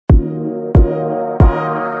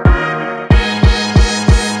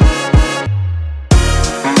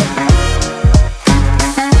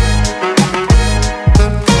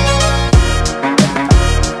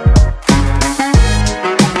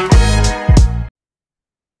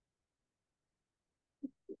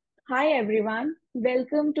Hi everyone,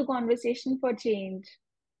 welcome to Conversation for Change.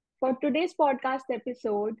 For today's podcast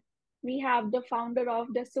episode, we have the founder of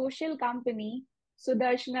the social company,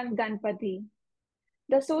 Sudharsanan Ghanpathy.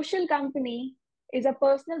 The social company is a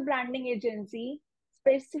personal branding agency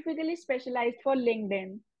specifically specialized for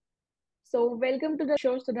LinkedIn. So, welcome to the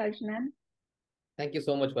show, Sudharshanan. Thank you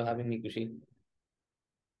so much for having me, Kushi.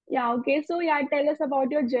 Tell us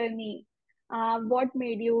about your journey. What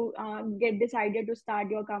made you get decided to start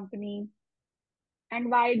your company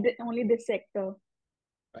and why only this sector?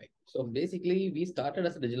 Right. So basically, we started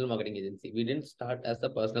as a digital marketing agency. We didn't start as a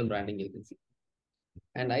personal branding agency.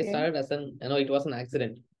 And I Okay. started as it was an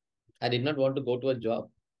accident. I did not want to go to a job.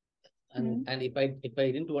 And Hmm. and if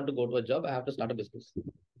I didn't want to go to a job, I have to start a business.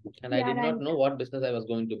 And I Yeah, did not right. know what business I was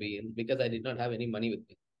going to be in because I did not have any money with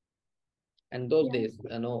me. And those Yeah. days,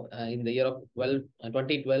 in the year of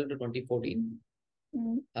 2012 to 2014,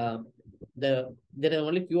 Mm. uh, there are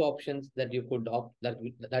only few options that you could opt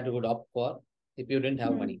that you would opt for if you didn't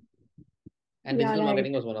have Mm. money. And Yeah, digital right.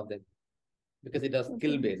 marketing was one of them because it was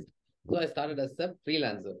skill Okay. based. So I started as a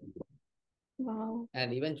freelancer, Wow.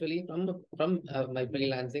 and eventually from my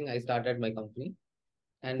freelancing, I started my company,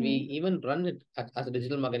 and we Mm. even run it as a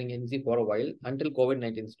digital marketing agency for a while until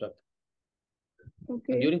COVID-19 struck. And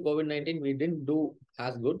Okay. during COVID-19, we didn't do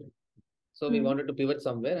as good, so we Mm. wanted to pivot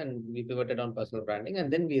somewhere, and we pivoted on personal branding,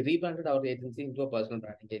 and then we rebranded our agency into a personal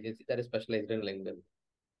branding agency that is specialized in LinkedIn.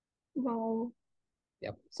 Wow.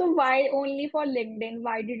 Yep. So why only for LinkedIn?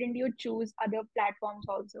 Why didn't you choose other platforms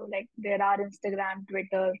also? Like there are Instagram,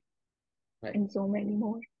 Twitter, Right. and so many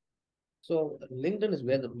more. So LinkedIn is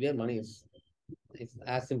where money is. It's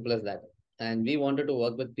as simple as that. And we wanted to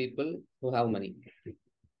work with people who have money.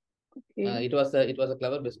 Okay. It was a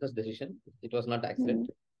clever business decision. It was not accident.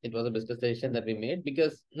 Mm. It was a business decision that we made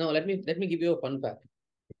because no, let me give you a fun fact.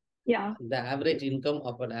 Yeah. The average income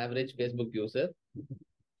of an average Facebook user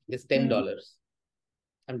is Mm. $10.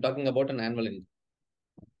 I'm talking about an annual income,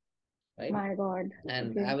 right? My God.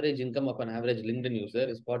 And Okay. average income of an average LinkedIn user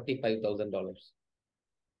is $45,000.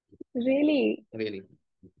 Really? Really.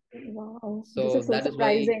 Wow. This So is so that is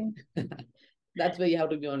why surprising. that's why you have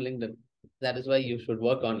to be on LinkedIn. That is why you should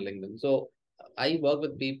work on LinkedIn. So I work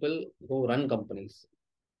with people who run companies.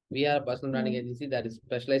 We are a personal branding Mm. agency that is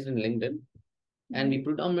specialized in LinkedIn, and we Mm.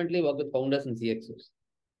 predominantly work with founders and CXOs.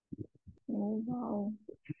 Oh, wow.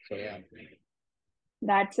 So yeah,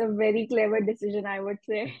 That's a very clever decision, I would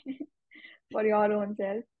say, for your own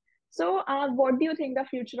self. So, what do you think the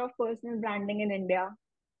future of personal branding in India?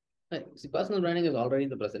 right. See, personal branding is already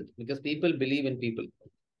the present because people believe in people.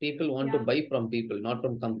 People want to Yeah. buy from people, not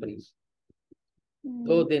from companies.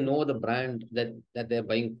 Though Mm. they know the brand that they're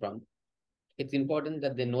buying from, it's important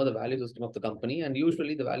that they know the value system of the company. And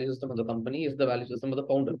usually, the value system of the company is the value system of the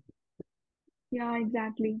founder. Yeah,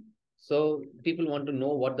 exactly. So people want to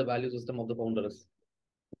know what the value system of the founder is.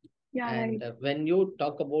 Yeah, And right. when you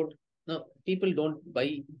talk about, no, people don't buy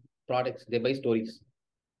products; they buy stories.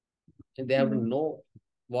 And they have to Mm. know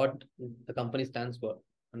what the company stands for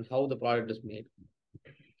and how the product is made,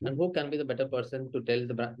 and who can be the better person to tell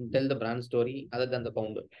the brand story other than the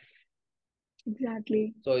founder.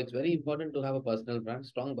 Exactly. So it's very important to have a personal brand,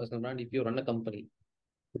 strong personal brand if you run a company.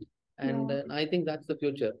 And Yeah. I think that's the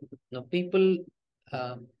future. Now,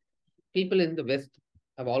 uh, people in the West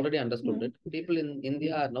have already understood Mm. it. People in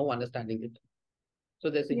India are now understanding it. So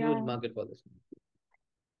there's a huge Yeah. market for this.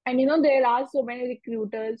 And there are so many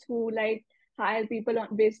recruiters who like hire people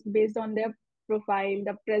based on their profile,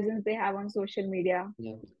 the presence they have on social media.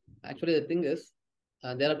 Yeah. Actually, the thing is,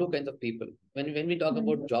 there are two kinds of people. When we talk Mm.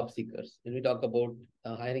 about job seekers, when we talk about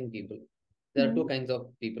hiring people, there are two Mm. kinds of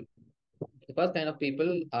people. The first kind of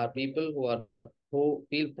people are people who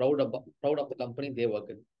feel proud of the company they work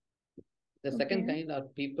in. The second Okay. kind are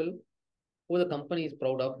people who the company is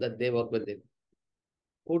proud of that they work with it.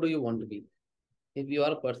 Who do you want to be? If you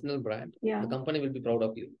are a personal brand, the Yeah. company will be proud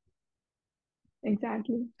of you,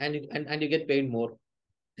 Exactly. and you get paid more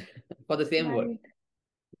for the same work. Right.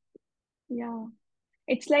 Yeah.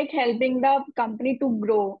 It's like helping the company to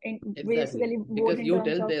grow in Exactly, basically both because in you terms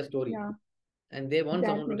tell of, their story, yeah, and they want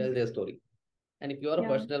someone to exactly. tell their story. And if you are a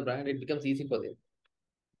Yeah. personal brand, it becomes easy for them.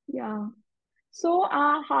 Yeah. So,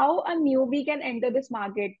 how a newbie can enter this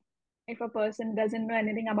market if a person doesn't know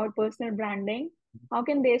anything about personal branding? How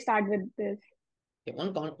can they start with this? Okay,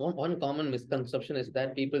 one common misconception is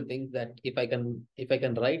that people think that if I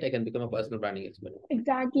can write, I can become a personal branding expert.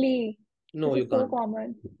 Exactly. No, This you is so can't.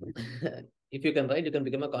 common. If you can write, you can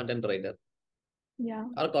become a content writer Yeah.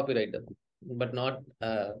 or a copywriter, but not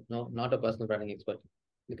a personal branding expert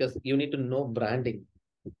because you need to know branding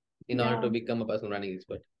in order to Yeah. become a personal branding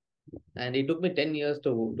expert. and it took me 10 years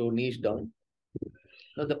to niche down.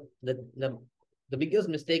 Now, the biggest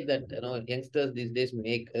mistake that youngsters these days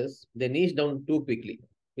make is they niche down too quickly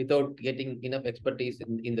without getting enough expertise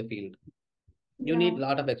in the field. You need Yeah, a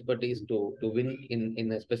lot of expertise to win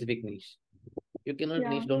in a specific niche. You cannot yeah,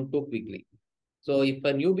 niche down too quickly. So if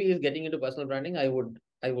a newbie is getting into personal branding, I would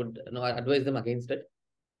advise them against it.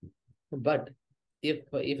 But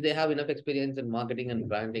if they have enough experience in marketing and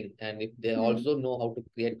branding, and if they hmm, also know how to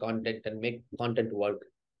create content and make content work,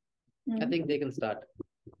 I hmm, think they can start.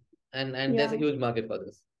 And there's a yeah, huge market for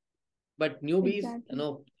this. But newbies, exactly.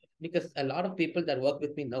 because a lot of people that work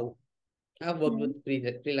with me now have worked Hmm, with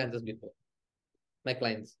freelancers before, my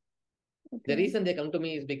clients. The okay. reason they come to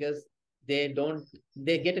me is because they don't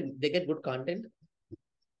they get good content,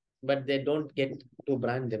 but they don't get to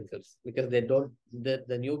brand themselves because the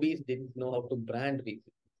newbies didn't know how to brand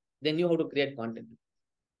people. They knew how to create content.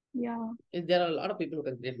 Yeah. There are a lot of people who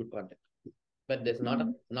can create good content, but there's not a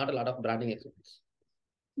Hmm. not a lot of branding experience.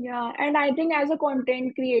 Yeah, and I think as a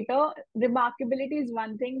content creator, remarkability is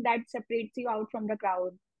one thing that separates you out from the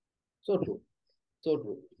crowd. So true, so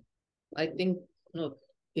true. I think no,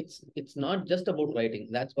 it's not just about writing.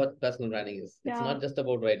 That's what personal branding is. It's Yeah, not just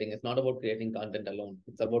about writing. It's not about creating content alone.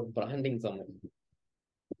 It's about branding someone.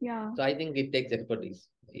 yeah. So I think it takes expertise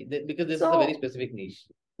because this is a very So, specific niche.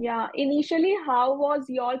 yeah, initially, how was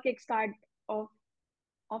your kickstart of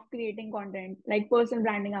of creating content, like personal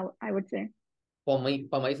branding, I would say. For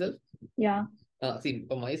myself, Yeah. see,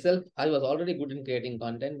 for myself, I was already good in creating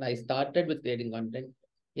content. I started with creating content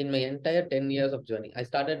in my entire 10 years of journey. I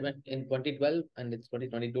started in 2012 and it's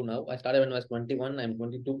 2022 now. I started when I was 21. I'm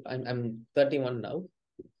 22. I'm 31 now.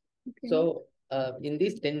 Okay. So in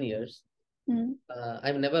these 10 years, Hmm.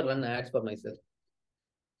 I've never run ads for myself.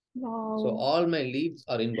 So Wow. all my leads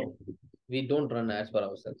are inbound. We don't run ads for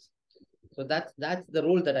ourselves. So that's the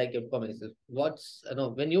rule that I kept for myself.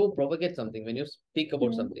 When you propagate something, when you speak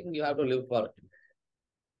about Hmm. something, you have to live for it.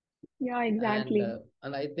 Yeah, and exactly. uh,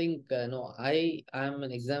 and I think I am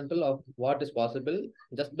an example of what is possible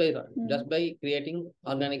just by Hmm. just by creating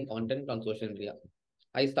organic content on social media.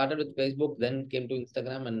 I started with Facebook, then came to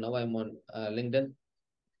Instagram, and now I'm on LinkedIn,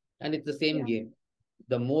 and it's the same Yeah. game.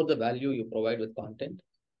 The more the value you provide with content,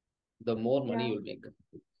 the more money Yeah. you'll make.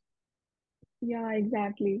 Yeah,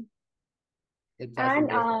 exactly. It's as And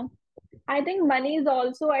simple as that. I think money is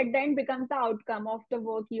also at the end becomes the outcome of the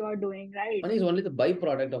work you are doing, right? Money is only the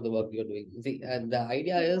byproduct of the work you're doing. See, the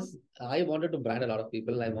idea Yeah. is I wanted to brand a lot of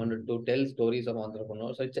people. I wanted to tell stories of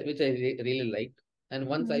entrepreneurs, which I really liked. And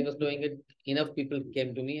once I Hmm. was doing it, enough people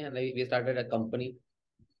came to me, and we started a company.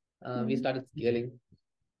 We Hmm. started scaling,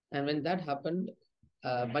 and when that happened,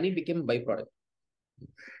 money became byproduct.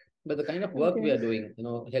 But the kind of work we Okay. are doing,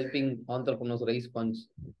 helping entrepreneurs raise funds,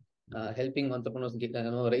 helping entrepreneurs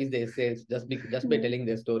raise their sales just by Hmm. telling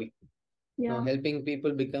their story, Yeah. helping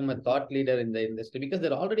people become a thought leader in the industry because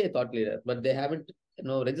they're already a thought leader, but they haven't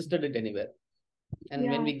registered it anywhere. And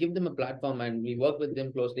when Yeah. we give them a platform and we work with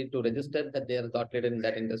them closely to register that they are a thought leader in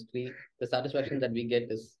that industry, the satisfaction that we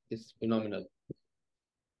get is phenomenal.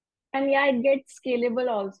 And yeah, it gets scalable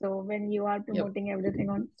also when you are Yep. promoting everything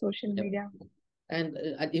on social Yep. media. And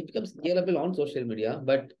it becomes scalable on social media,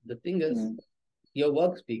 but the thing is, Hmm. your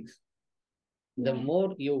work speaks. The Yeah.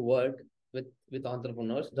 more you work with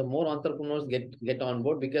entrepreneurs, the more entrepreneurs get on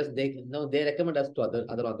board because they recommend us to other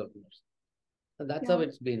entrepreneurs. So that's how Yeah.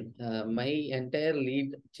 it's been. My entire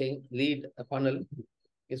lead funnel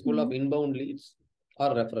is full of Hmm. inbound leads or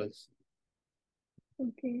referrals.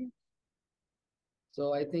 Okay.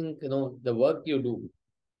 So I think the work you do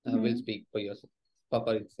will Hmm. speak for yourself,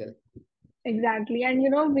 for itself. Exactly. And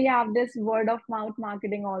we have this word of mouth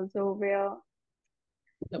marketing also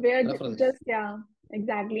Yep, where referrals. just yeah,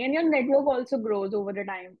 exactly. And your network also grows over the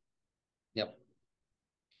time. Yep,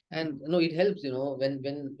 and it helps.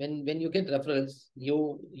 When you get referrals,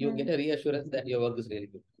 you Hmm. get a reassurance that your work is really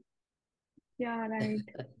good Yeah, right.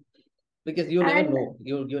 because you never And know.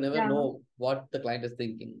 You never yeah. know what the client is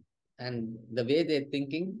thinking, and the way they're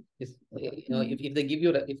thinking is Hmm. if they give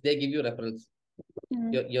you referrals,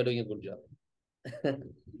 Hmm. you're doing a good job.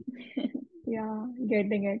 Yeah,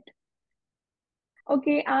 getting it.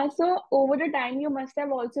 Okay, so over the time you must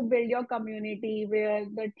have also built your community where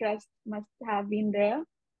the trust must have been there.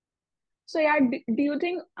 So yeah, do you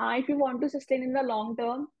think if you want to sustain in the long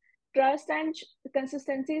term, trust and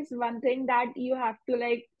consistency is one thing that you have to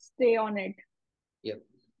like stay on it. Yeah.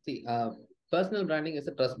 See, personal branding is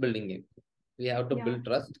a trust building game. We have to Yeah. build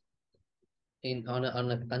trust in on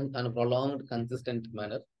a prolonged, consistent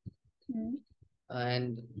manner, Mm.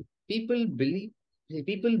 and people believe. See,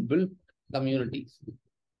 people build communities.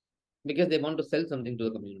 because they want to sell something to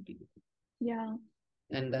the community, Yeah.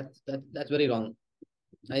 and that's very wrong.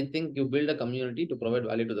 I think you build a community to provide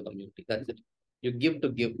value to the community. That's it. You give to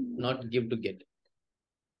give, Mm. not give to get.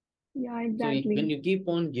 Yeah, So when exactly. you keep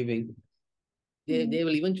on giving, Mm. they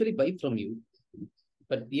will eventually buy from you,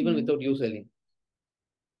 but even Mm. without you selling.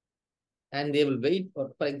 And they will wait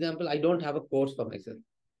for example, I don't have a course for myself.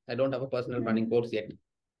 I don't have a personal branding Mm. course yet.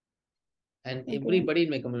 And Okay. everybody in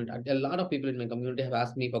my community, a lot of people in my community have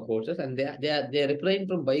asked me for courses, and they refrain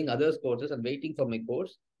from buying others' courses and waiting for my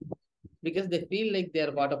course because they feel like they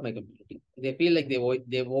are part of my community. They feel like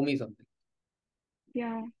they owe me something,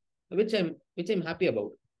 Yeah. which I'm happy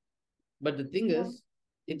about. But the thing Yeah. is,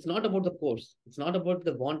 it's not about the course. It's not about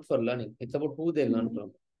the want for learning. It's about who they learn Mm. from,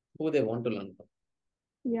 who they want to learn from,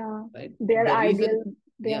 Yeah. right? Their The ideal, reason,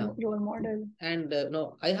 their yeah. role model. And no,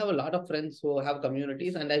 I have a lot of friends who have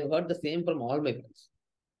communities, and I've heard the same from all my friends.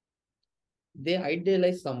 They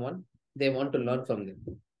idealize someone, they want to Mm. learn from them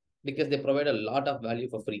because they provide a lot of value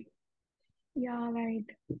for free, Yeah, right.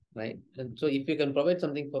 right? And so if you can provide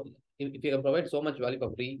something for, if you can provide so much value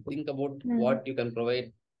for free, think about Mm. what you can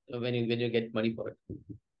provide when you get money for it.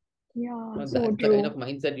 Yeah, No, so that's the kind of true.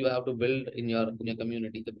 mindset you have to build in your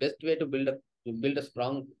community. The best way to build a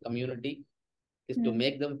strong community is to Mm.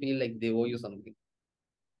 make them feel like they owe you something.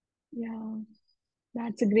 Yeah,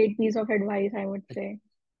 that's a great piece of advice, I would say.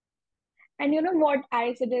 And you know what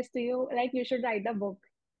I suggest to you? Like, you should write a book.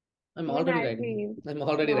 I'm Even already I writing. feel, I'm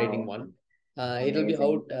already writing wow, one. It'll be amazing.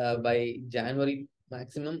 out by January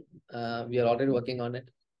maximum. We are already working on it.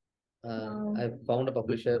 Wow, I found a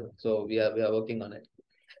publisher, so we are working on it.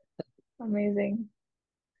 amazing.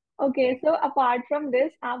 Okay, so apart from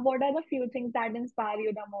this, what are the few things that inspire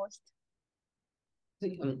you the most?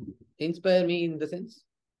 See, inspire me in the sense,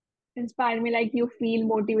 Inspire me, like you feel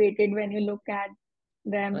motivated when you look at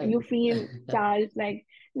them. right? You feel charged, like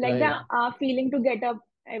the Right. feeling to get up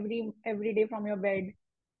every day from your bed.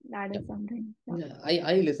 That Yeah. is something. Yeah. Yeah.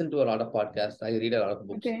 I listen to a lot of podcasts. I read a lot of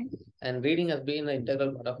books, Okay. and reading has been an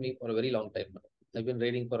integral part of me for a very long time now. I've been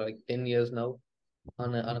reading for like 10 years now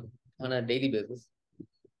on a daily basis.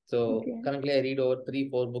 So Okay. currently, I read over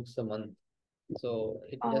 3-4 books a month. So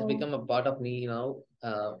it has Oh. become a part of me now.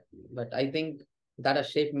 But I think that has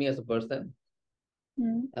shaped me as a person.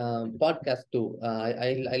 Hmm. Podcast too.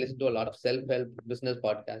 I listen to a lot of self-help business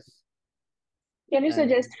podcasts. Can you And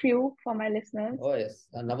suggest few for my listeners? oh yes,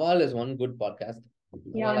 Naval is one good podcast.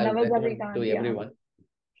 Yeah, Naval I would Naval recommend to Ravikant. Yeah. everyone.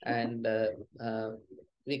 And uh,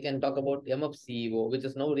 we can talk about MF CEO, which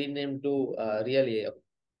is now renamed to Real AF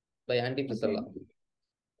by Andy Frisella,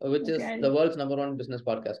 Okay. which is Okay. the world's number one business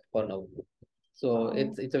podcast for now. So Wow.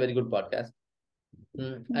 it's a very good podcast.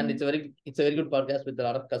 And Hmm. it's a very good podcast with a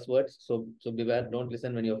lot of cuss words. So beware, don't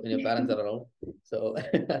listen when your parents are around. So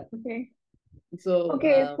Okay. so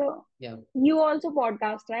Okay. So yeah, you also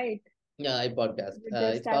podcast, right? yeah, I podcast. You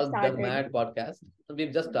just It's have called the started. Mad Podcast.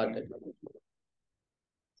 We've just Okay. started.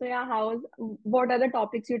 So yeah, what are the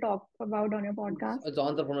topics you talk about on your podcast? It's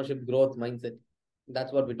entrepreneurship growth mindset.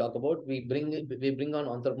 That's what we talk about. We bring on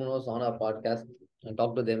entrepreneurs on our podcast and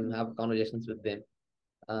talk to them, have conversations with them,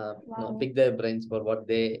 Wow. pick their brains for what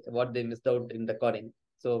they missed out in recording.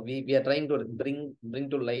 So we are trying to bring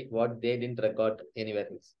to light what they didn't record anywhere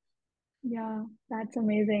else. Yeah, that's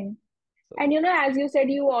amazing. So And you know, as you said,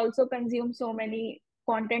 you also consume so many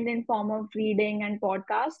content in form of reading and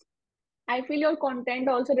podcast. I feel your content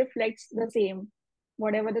also reflects the same.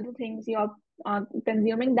 Whatever the things you're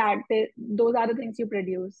consuming, those are the things you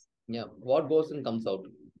produce. yeah, what goes in comes out.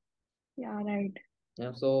 Yeah, right.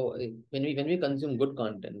 Yeah, so when we consume good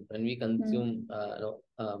content, when we Hmm. consume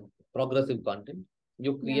progressive content,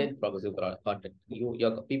 you Yeah, create progressive content.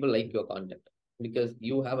 Your people like your content because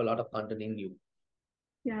you have a lot of content in you.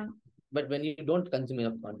 yeah. But when you don't consume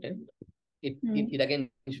enough content, it Hmm. again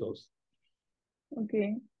shows. Okay.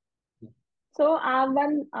 So,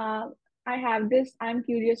 I have this, I'm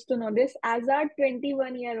curious to know this. As a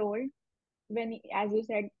 21-year-old, when, as you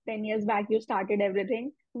said, 10 years back, you started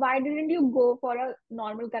everything, why didn't you go for a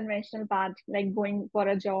normal conventional path, like going for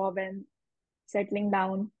a job and settling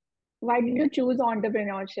down? Why did you choose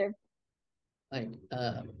entrepreneurship? Right.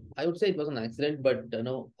 I would say it was an accident, but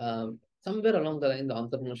somewhere along the line, the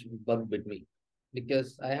entrepreneurship bugged with me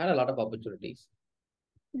because I had a lot of opportunities.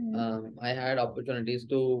 Hmm. I had opportunities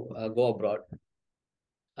to go abroad.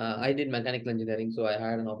 I did mechanical engineering, so I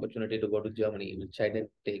had an opportunity to go to Germany, which I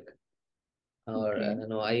didn't take. Or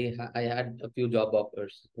Okay. I had a few job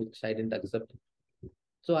offers which I didn't accept.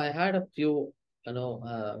 So I had a few you know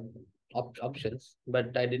options,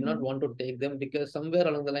 but I did not Hmm. want to take them because somewhere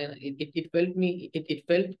along the line it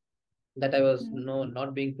felt that I was Hmm.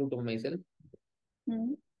 not being true to myself.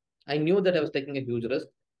 Hmm. I knew that I was taking a huge risk,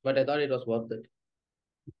 but I thought it was worth it.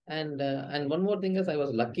 And one more thing is I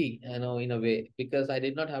was lucky, in a way, because I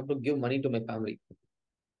did not have to give money to my family.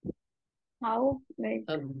 How? Like,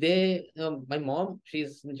 My mom, she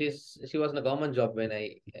was in a government job when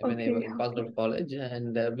I okay, passed out okay, of college,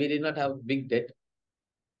 and we did not have big debt.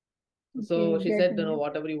 okay, So she said, getting it.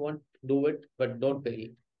 whatever you want, do it, but don't fail.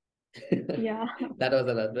 Yeah. That was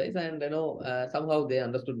her advice, and somehow they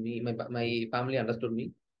understood me. My family understood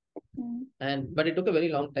me, Mm, and but it took a very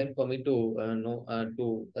long time for me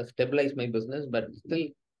to stabilize my business. But still,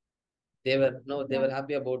 they yeah. were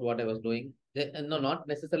happy about what I was doing. No, not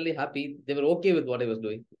necessarily happy. They were okay with what I was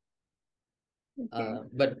doing. Okay.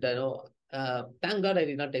 But thank God I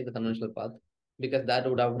did not take the conventional path, because that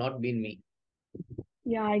would have not been me.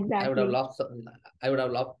 Yeah, I would have exactly. lost. I would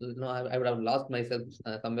have lost. I would have lost myself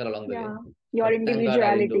somewhere along the way. Yeah. Your But thank God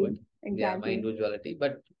I didn't do it. individuality. Yeah, my Exactly. individuality.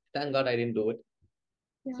 But thank God I didn't do it.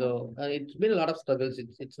 Yeah. So it's been a lot of struggles.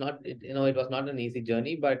 It's not. It was not an easy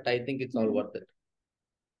journey, but I think it's all Mm, worth it.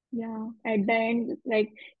 yeah. At the end,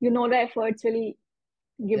 like, the efforts will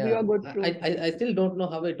give you Yeah, a good I, fruit. I I still don't know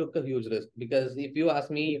how I took a huge risk, because if you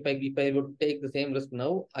ask me if I would take the same risk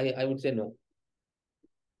now, I would say no.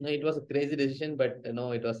 No, it was a crazy decision, but it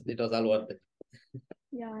was all worth it.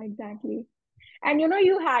 Yeah, exactly. And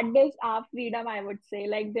you had this freedom, I would say.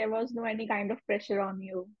 Like there was no any kind of pressure on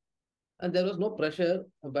you. And there was no pressure,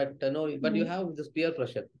 but no, but you Mm. have this peer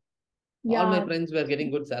pressure. All my Yeah. friends were getting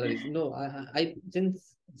good salaries. No, I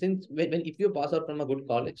since when if you pass out from a good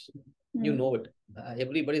college, you Mm. know it.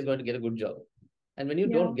 Everybody is going to get a good job, and when you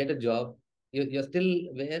Yeah. don't get a job, you're still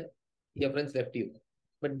where your friends left you,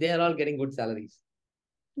 but they are all getting good salaries.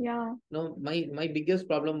 Yeah. No, my biggest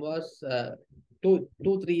problem was 2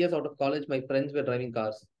 3 years out of college, my friends were driving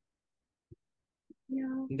cars.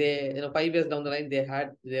 Yeah. They 5 years down the line, they had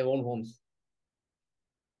their own homes,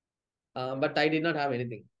 but I did not have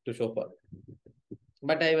anything to show for.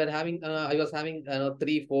 But I was having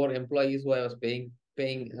 3 4 employees who I was paying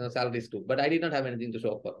salaries to, but I did not have anything to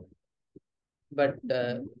show for. But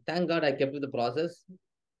Okay. thank God I kept with the process,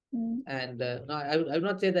 Mm. and no, I would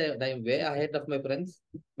not say that I am way ahead of my friends,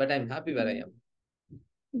 but I'm happy where I Mm. am.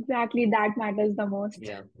 Exactly. That matters the most.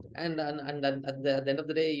 Yeah, and then at the end of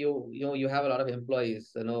the day, you have a lot of employees,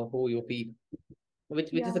 who you feed, which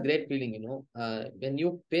is a Yeah. great feeling, when you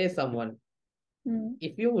pay someone. Mm.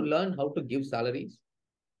 If you learn how to give salaries,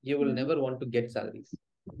 you will Mm. never want to get salaries,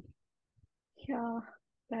 Yeah.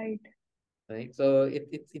 Right. right? So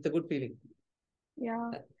it's a good feeling. Yeah.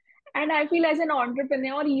 And I feel as an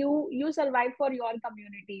entrepreneur, you survive for your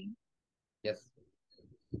community. Yes.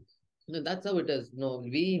 No, that's how it is. No,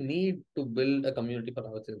 we need to build a community for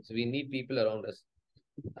ourselves. We need people around us.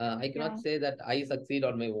 I cannot Yeah. say that I succeed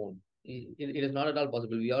on my own. It is not at all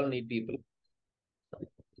possible. We all need people.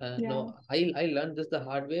 Yeah. No, I learned this the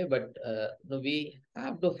hard way, but no, we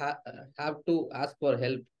have to ask for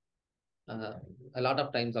help uh, a lot of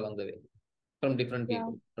times along the way from different Yeah.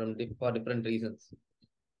 people for different reasons.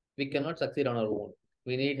 We cannot succeed on our own.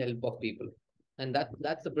 We need help of people, and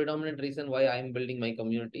that's the predominant reason why I'm building my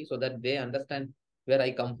community, so that they understand where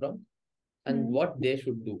I come from and Mm. what they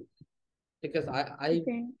should do. Because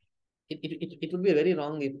Okay. it would be very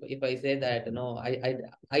wrong if I say that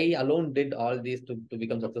I alone did all these to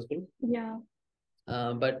become successful. Yeah.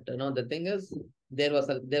 But the thing is, there were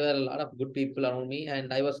a lot of good people around me, and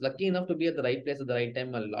I was lucky enough to be at the right place at the right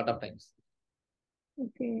time a lot of times.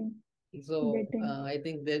 Okay. So Getting. I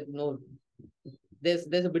think there's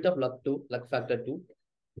a bit of luck factor too,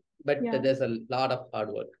 but Yeah. there's a lot of hard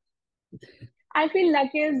work. I feel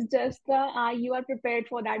luck is just the you are prepared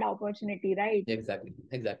for that opportunity, right?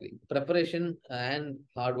 Exactly. Preparation and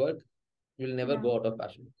hard work will never Yeah. go out of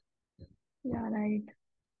fashion. Yeah. Right.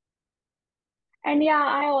 And yeah,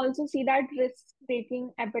 I also see that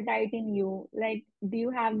risk-taking appetite in you. Like, do you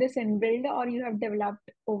have this inbuilt or you have developed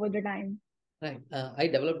over the time? Right. I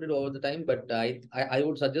developed it over the time, but I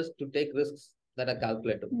would suggest to take risks that are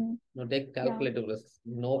calculative. Mm. No, take Yeah. calculative risks.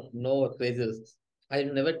 No crazy risks.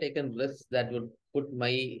 I've never taken risks that would put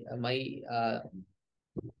my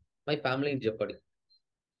family in jeopardy.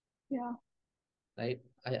 Yeah. Right.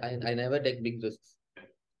 I never take big risks.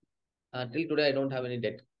 Till today, I don't have any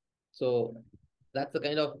debt. So that's the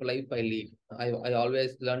kind of life I lead. I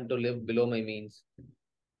always learn to live below my means.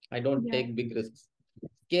 I don't Yeah. take big risks.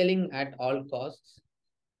 Scaling at all costs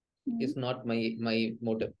Mm. is not my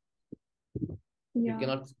motive. You Yeah.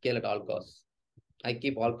 cannot scale at all costs. I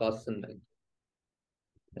keep all costs in mind,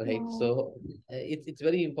 right? Wow. So it's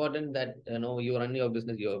very important that you run your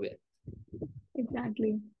business your way.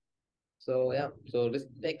 Exactly. So yeah, so risk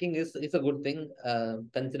taking is a good thing.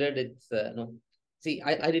 Considered it's See,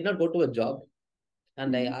 I did not go to a job,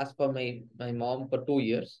 and I Hmm. asked for my mom for 2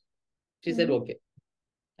 years. She said Hmm. okay.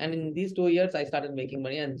 And in these 2 years, I started making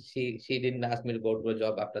money, and she didn't ask me to go to a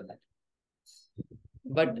job after that.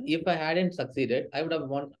 But Okay. if I hadn't succeeded, I would have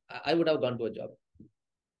gone to a job,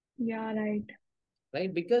 Yeah, right.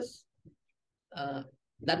 right? Because uh,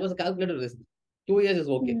 that was a calculated risk. 2 years is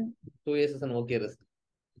okay. Hmm. 2 years is an okay risk.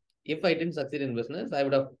 If I didn't succeed in business, I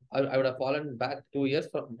would have fallen back 2 years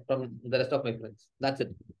from the rest of my friends. That's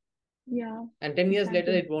it. Yeah, And 10 years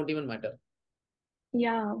later, exactly. it won't even matter,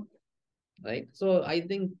 Yeah, right? So I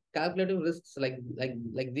think calculative risks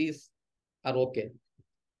like these are okay.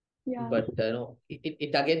 yeah. But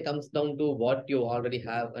it again comes down to what you already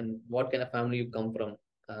have and what kind of family you come from,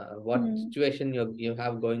 what Hmm. situation you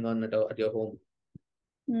have going on at your home.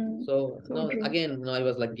 Hmm. So So no, true. again, no, I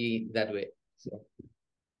was lucky that way. So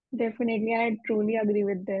Definitely, I truly agree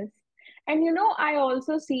with this. And I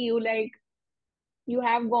also see you like you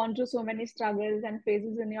have gone through so many struggles and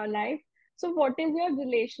phases in your life. So, what is your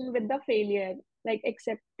relation with the failure? Like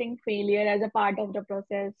accepting failure as a part of the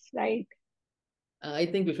process, right? I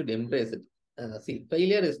think we should embrace it. See,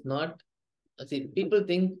 failure is not. See, people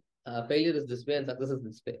think failure is this way and success is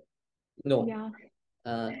this way. No,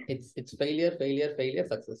 Yeah, it's failure, failure, failure,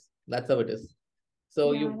 success. That's how it is.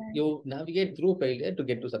 So yeah, you right. navigate through failure to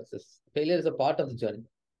get to success. Failure is a part of the journey,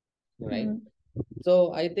 right? Hmm.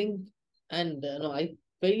 So I think, and no, I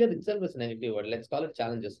failure itself is a negative word. Let's call it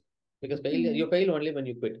challenges, because failure Hmm. you fail only when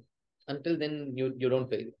you quit. Until then, you don't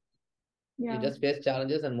fail. You Yeah, just face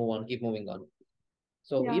challenges and move on, keep moving on.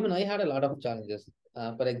 So yeah. even I had a lot of challenges.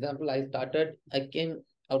 For example, I came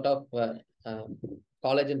out of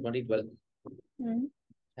college in 2012, Hmm.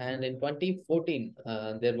 and in 2014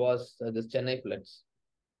 there was this Chennai floods,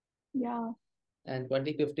 Yeah, and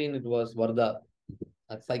 2015 it was Varda,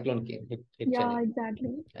 a cyclone hit yeah, Chennai,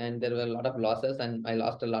 exactly. and there were a lot of losses, and I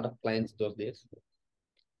lost a lot of clients those days.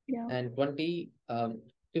 Yeah, And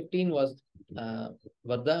 2015 was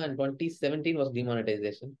Varda, and 2017 was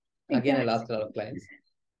demonetization. Again, I lost exactly. a lot of clients.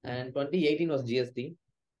 And 2018 was GST,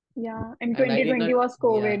 Yeah, and and I did 2020 not. was Yeah,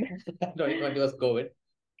 COVID. 2020 was COVID.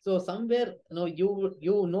 So somewhere,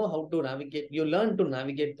 you know how to navigate. You learn to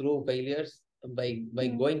navigate through failures by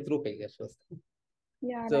Hmm. going through failures first.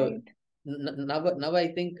 Yeah, So right. now I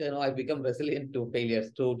think I've become resilient to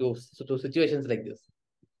failures, to situations like this.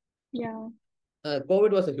 Yeah,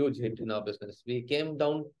 COVID was a huge hit in our business. We came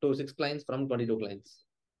down to 6 clients from 22 clients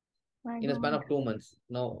my in a span God. of 2 months.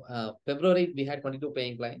 Now, February, we had 22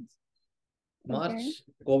 paying clients. Okay. March,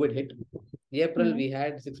 COVID hit. April, Hmm. we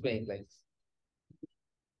had 6 paying clients,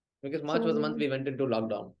 because March was the month So, we went into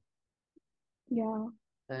lockdown. yeah.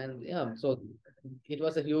 And yeah, so it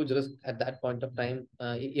was a huge risk at that point of time.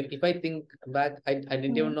 If I think back, I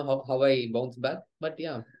didn't Hmm. even know how I bounced back. But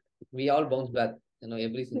yeah, we all bounce back,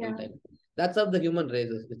 every single Yeah, time. That's how the human race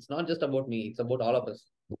is. It's not just about me, it's about all of us.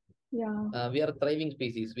 yeah. We are a thriving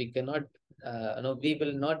species. We cannot, we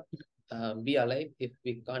will not be alive if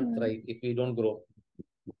we can't Hmm. thrive, if we don't grow.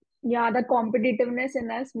 Yeah, the competitiveness in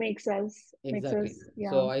us makes Exactly. us,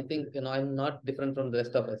 yeah. So I think, I'm not different from the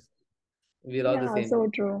rest of us. We're all the Yeah, same. so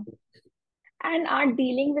true. And our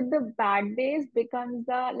dealing with the bad days becomes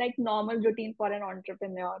the like normal routine for an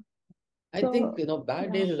entrepreneur. I think, So, bad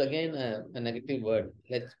yeah, days is again a negative word.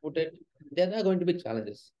 Let's put it, there are going to be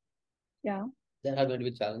challenges. yeah. There are going to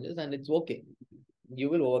be challenges, and it's okay. You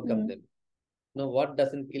will overcome Hmm. them. What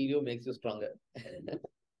doesn't kill you makes you stronger.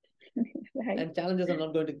 Right. And challenges are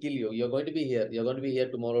not going to kill you. You're going to be here. You're going to be here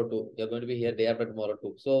tomorrow too. You're going to be here day after tomorrow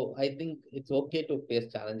too. So I think it's okay to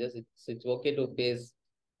face challenges. It's okay to face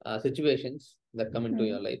situations that come into Hmm.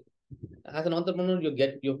 your life. As an entrepreneur,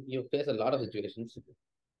 you face a lot of situations,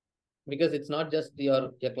 because it's not just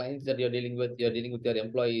your clients that you're dealing with. You're dealing with your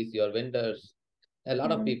employees, your vendors, a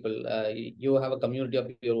lot of Hmm. people. You have a community of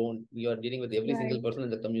your own. You are dealing with every single Right. person in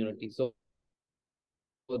the community.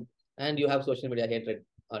 And you have social media hatred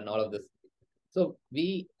on all of this. So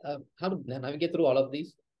we have to navigate through all of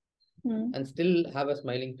these and Hmm. still have a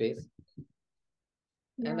smiling face.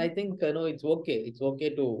 And I Yeah. think, it's okay. It's okay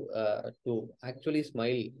to actually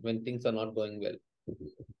smile when things are not going well.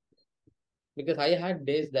 Because I had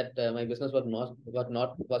days that my business was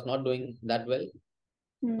not doing that well,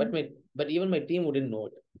 Hmm. but even my team wouldn't know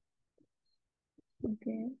it,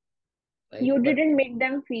 Okay. right? You But didn't make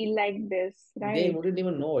them feel like this, they right? wouldn't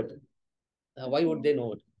even know it. Why would Okay. they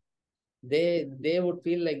know it? They would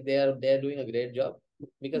feel like they are doing a great job,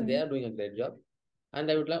 because they Hmm. are doing a great job,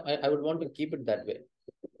 and I would want to keep it that way.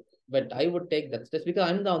 But I would take that stress, because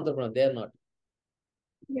I'm the entrepreneur. They are not.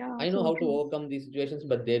 Yeah, I know so how to true. overcome these situations,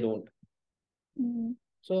 but they don't. Hmm.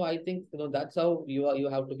 So I think that's how you are. You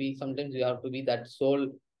have to be. Sometimes you have to be that sole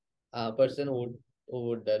person who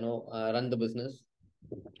would run the business,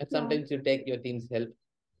 and Yeah, sometimes you take your team's help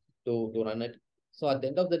to run it. So at the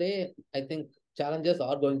end of the day, I think challenges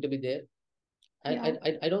are going to be there. yeah,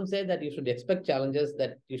 I don't say that you should expect challenges,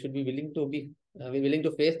 that you should be willing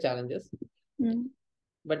to face challenges, mm,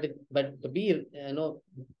 but to be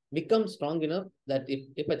become strong enough that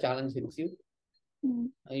if a challenge hits you, mm,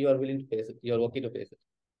 you are willing to face it. You are okay to face it.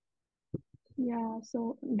 yeah.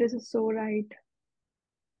 So this is so right.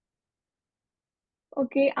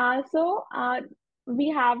 Okay, we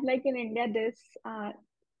have like in India this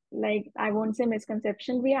like I won't say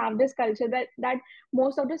misconception. We have this culture that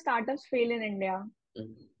most of the startups fail in India.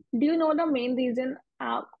 Mm. Do you know the main reason?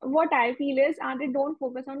 What I feel is, they don't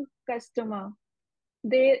focus on customer.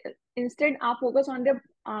 They instead are focused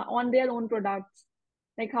on their own products.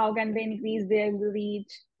 Like how can they increase their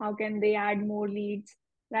reach? How can they add more leads?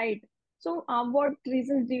 Right. So, what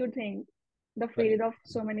reasons do you think the Well, failure of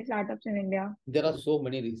so many startups in India? there are so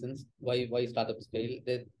many reasons why startups fail.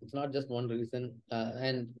 It's not just one reason.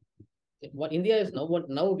 And what India is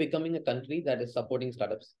now becoming a country that is supporting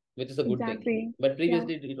startups, which is a good thing. Exactly. But Yeah.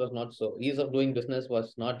 previously it was not so. Ease of doing business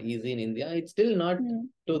was not easy in India. It's still not Hmm.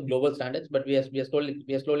 to global standards, but we are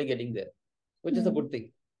slowly getting there, which is a Hmm. good thing.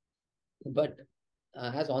 But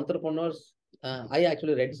as entrepreneurs, I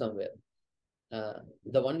actually read somewhere,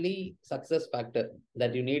 the only success factor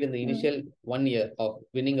that you need in the Hmm. initial 1 year of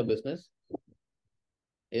winning a business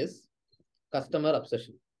is customer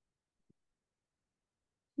obsession.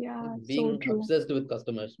 Yeah. So Being true. obsessed with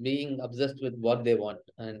customers, being obsessed with what they want,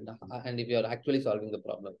 and if you're actually solving the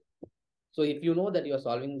problem. So if you know that you're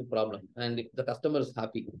solving the problem, and if the customer is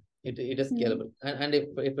happy, it is Hmm. scalable. And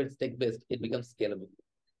if it's tech based, it becomes scalable.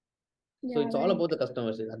 So Yeah. it's all Right. about the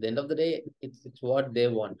customers. At the end of the day, it's what they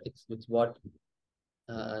want. It's what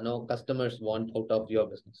customers want out of your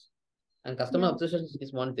business. And customer Yeah. obsession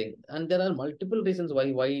is one thing, and there are multiple reasons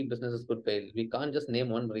why businesses could fail. We can't just name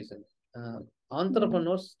one reason. uh, Hmm.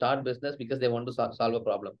 Entrepreneurs start business because they want to solve a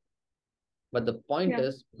problem. But the point Yeah.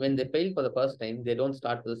 is, when they fail for the first time, they don't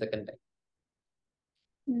start for the second time.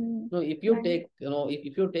 Hmm. No, if you Right. take,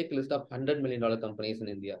 if you take a list of $100 million companies in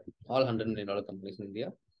India, all $100 million companies in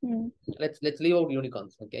India, Hmm. let's leave out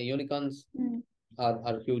unicorns. Okay, unicorns Hmm.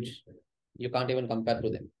 are huge. You can't even compare to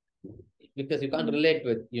them because you can't Hmm. relate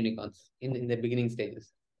with unicorns in the beginning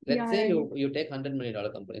stages. Let's Yeah. say Right. you take $100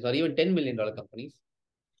 million companies or even $10 million companies,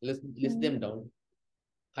 list Hmm. them down.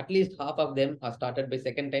 At least half of them are started by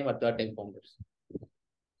second time or third time founders,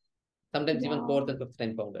 sometimes even Yeah. fourth and fifth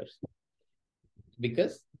time founders,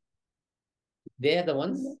 because they are the Hmm.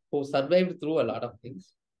 ones who survived through a lot of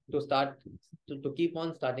things to keep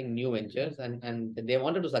on starting new ventures, and they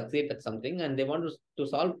wanted to succeed at something, and they want to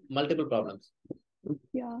solve multiple problems.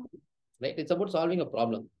 Yeah. Right, it's about solving a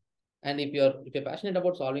problem. And if you're passionate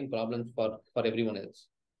about solving problems for everyone else,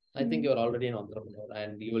 I think Hmm. you're already an entrepreneur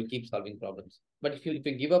and you will keep solving problems. But if you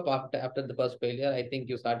give up after the first failure, I think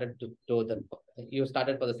you started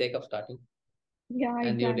for the sake of starting, Yeah.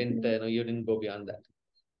 and Exactly. you didn't go beyond that.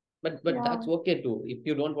 But Yeah. that's okay too. If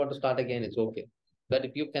you don't want to start again, it's okay. But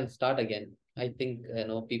if you can start again, I think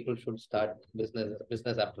people should start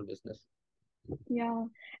business after business. Yeah.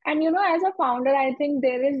 And as a founder, I think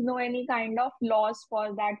there is no any kind of loss for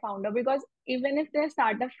that founder because even if their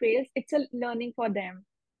startup fails, it's a learning for them.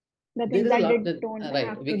 The There things is a that lot they that, don't right,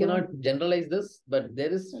 have we to do. cannot generalize this, but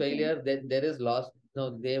there is Okay. failure, there is loss.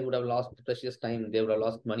 No, they would have lost precious time, they would have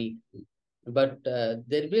lost money, but there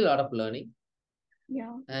will be a lot of learning.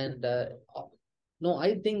 Yeah. And no,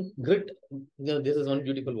 I think grit, this is one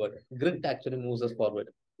beautiful word. Grit actually moves us forward.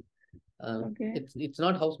 Okay. It's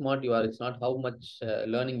not how smart you are, it's not how much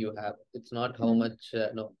learning you have, it's not how Hmm. much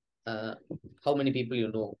no uh, how many people you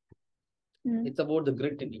know. Hmm. It's about the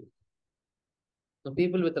grit in you. So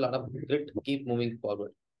people with a lot of grit keep moving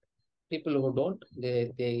forward. People who don't,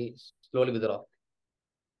 they slowly wither off.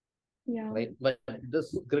 Yeah. Right, but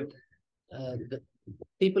this grit, the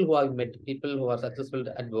people who I've met, people who are successful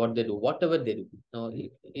at what they do, whatever they do, no,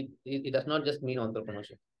 it does not just mean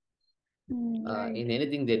entrepreneurship. Hmm. Right. In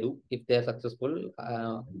anything they do, if they are successful,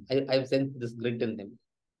 I've sensed this grit in them.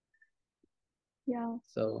 Yeah.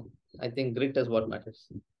 So I think grit is what matters.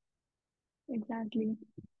 Exactly.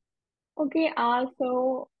 Okay.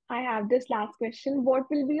 So I have this last question. What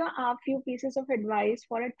will be your few pieces of advice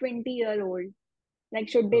for a 20-year-old? Like,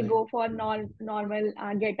 should they Right. go for normal,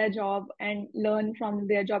 get a job and learn from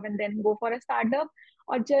their job and then go for a startup,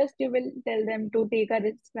 or just you will tell them to take a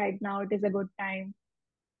risk right now? It is a good time.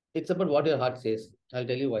 It's about what your heart says. I'll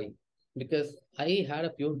tell you why. Because I had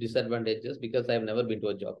a few disadvantages because I've never been to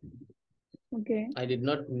a job. Okay. I did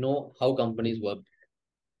not know how companies work.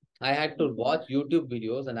 I had to Okay. watch YouTube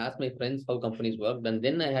videos and ask my friends how companies worked, and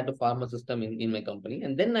then I had to farm a system in my company,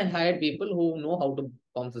 and then I hired people who know how to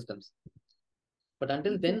form systems. But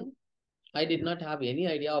until then, Okay. I did not have any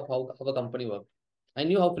idea of how a company worked. I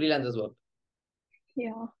knew how freelancers work.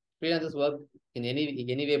 Yeah. Freelancers work in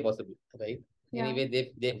any way possible, right? Any Yeah. way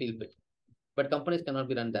they feel fit. But companies cannot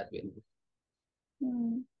be run that way.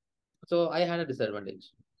 Mm. So I had a disadvantage.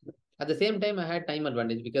 At the same time, I had time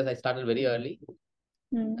advantage because I started very early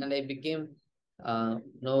Mm. and I became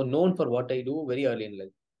known for what I do very early in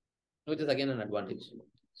life, which is again an advantage.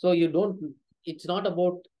 So you don't. It's not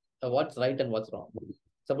about what's right and what's wrong.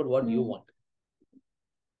 It's about what you Mm. want.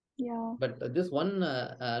 Yeah. But this one,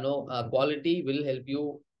 quality will help you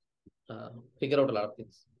figure out a lot of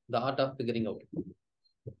things. The art of figuring out.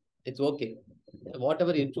 It's okay.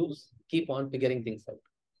 Whatever you choose, keep on figuring things out.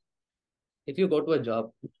 If you go to a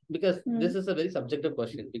job, because this Mm. is a very subjective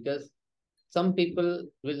question, because some people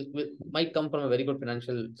might come from a very good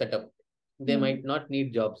financial setup. They Mm. might not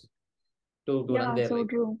need jobs to run Yeah. their So life.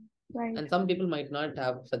 true. Right. And some people might not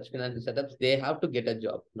have such financial setups. They have to get a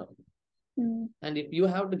job now. Mm. And if you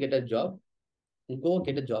have to get a job, go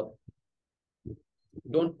get a job.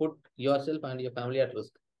 Don't put yourself and your family at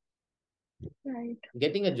risk. Right.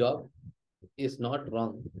 Getting a job is not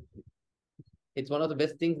wrong. It's one of the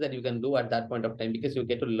best things that you can do at that point of time because you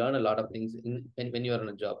get to learn a lot of things when you are in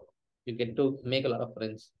a job. You get to make a lot of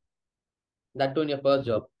friends. That too in your first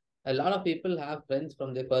job. A lot of people have friends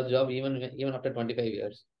from their first job even after 25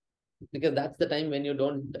 years because that's the time when you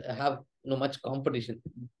don't have much competition.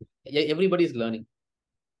 Everybody's learning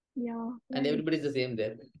Yeah. and Right. everybody's the same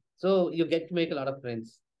there. So you get to make a lot of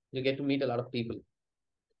friends. You get to meet a lot of people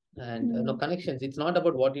and no Mm. connections. It's not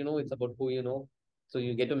about what you know; it's about who you know. So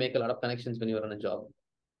you get to make a lot of connections when you're on a job,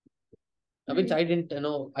 which Right. I didn't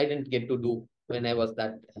I didn't get to do when I was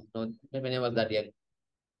that when I was that young.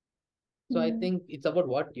 So I Mm. think it's about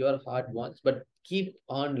what your heart wants, but keep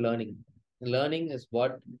on learning. Learning is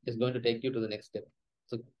what is going to take you to the next step.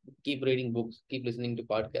 So keep reading books, keep listening to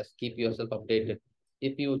podcasts, keep yourself updated.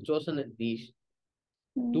 If you've chosen a niche,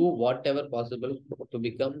 do Mm. whatever possible to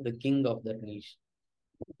become the king of that niche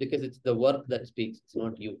because it's the work that speaks, it's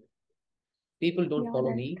not you. People don't Yeah. follow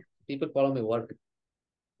Right. me, people follow my work.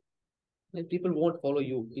 And people won't follow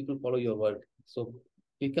you, people follow your work. So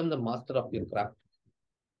become the master of your craft.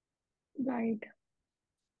 Right.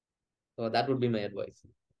 So that would be my advice.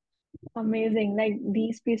 Amazing. Like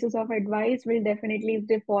these pieces of advice will definitely, if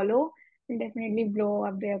they follow, will definitely blow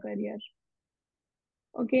up their career.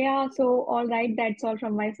 Okay, yeah. So, all right, that's all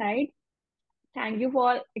from my side. Thank you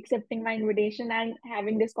for accepting my invitation and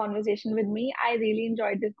having this conversation with me. I really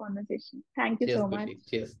enjoyed this conversation. Thank you Cheers, so much. Kushi.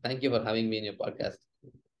 Cheers. Thank you for having me in your podcast.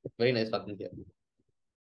 Very nice talking to you.